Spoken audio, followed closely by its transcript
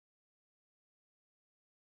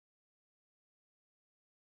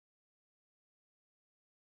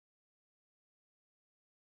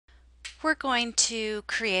We're going to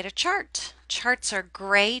create a chart. Charts are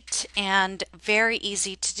great and very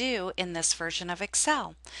easy to do in this version of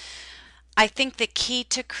Excel. I think the key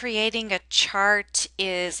to creating a chart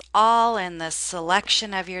is all in the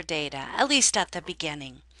selection of your data, at least at the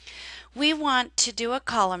beginning. We want to do a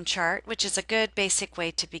column chart, which is a good basic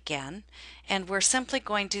way to begin, and we're simply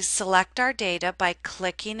going to select our data by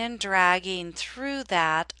clicking and dragging through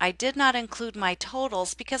that. I did not include my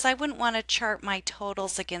totals because I wouldn't want to chart my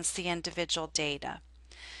totals against the individual data.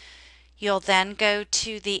 You'll then go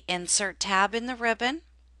to the Insert tab in the ribbon,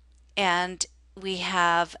 and we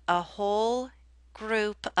have a whole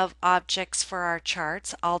group of objects for our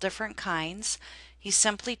charts, all different kinds. You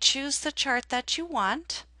simply choose the chart that you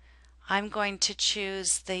want. I'm going to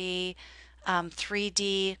choose the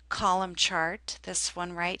 3D column chart, this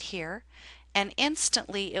one right here, and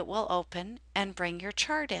instantly it will open and bring your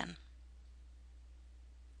chart in.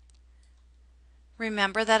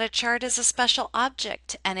 Remember that a chart is a special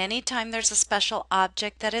object, and anytime there's a special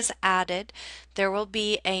object that is added, there will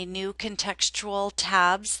be a new contextual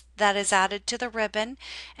tabs that is added to the ribbon.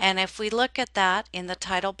 And if we look at that in the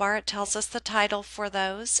title bar, it tells us the title for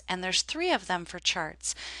those, and there's 3 of them for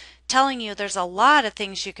charts, telling you there's a lot of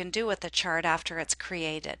things you can do with the chart after it's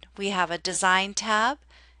created. We have a design tab,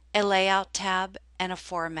 a layout tab, and a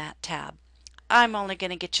format tab. I'm only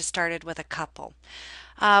going to get you started with a couple.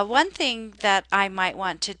 One thing that I might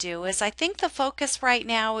want to do is I think the focus right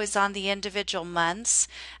now is on the individual months,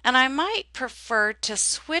 and I might prefer to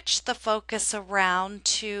switch the focus around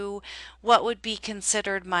to what would be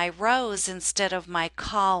considered my rows instead of my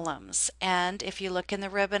columns. And if you look in the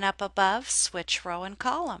ribbon up above, switch row and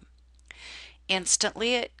column.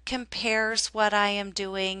 Instantly it compares what I am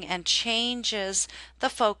doing and changes the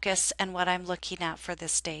focus and what I'm looking at for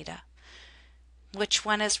this data. Which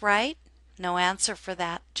one is right? No answer for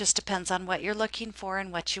that. Just depends on what you're looking for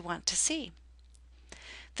and what you want to see.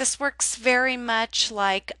 This works very much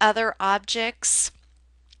like other objects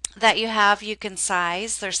that you have. You can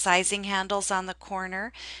size. There's sizing handles on the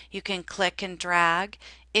corner. You can click and drag.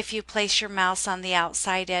 If you place your mouse on the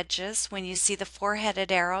outside edges, when you see the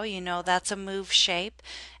 4-headed arrow, you know that's a move shape,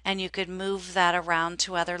 and you could move that around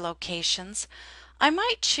to other locations. I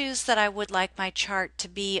might choose that I would like my chart to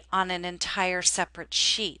be on an entire separate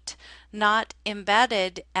sheet, not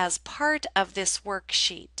embedded as part of this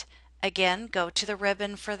worksheet. Again, go to the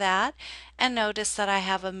ribbon for that and notice that I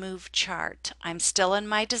have a move chart. I'm still in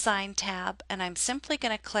my design tab and I'm simply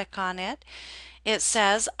going to click on it. It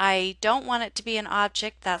says I don't want it to be an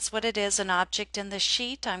object. That's what it is, an object in the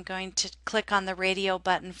sheet. I'm going to click on the radio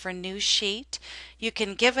button for new sheet. You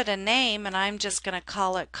can give it a name and I'm just going to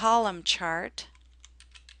call it column chart.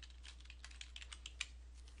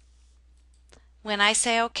 When I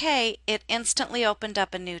say OK, it instantly opened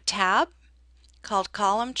up a new tab called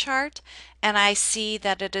column chart, and I see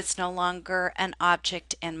that it is no longer an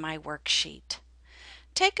object in my worksheet.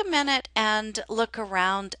 Take a minute and look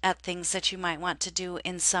around at things that you might want to do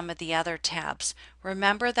in some of the other tabs.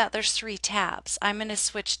 Remember that there's 3 tabs. I'm going to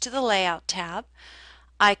switch to the layout tab.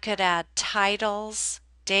 I could add titles,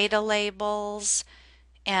 data labels,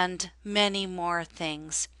 and many more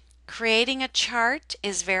things. Creating a chart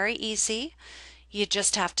is very easy. You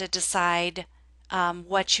just have to decide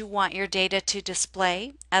what you want your data to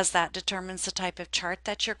display, as that determines the type of chart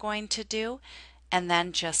that you're going to do, and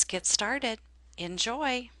then just get started.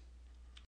 Enjoy!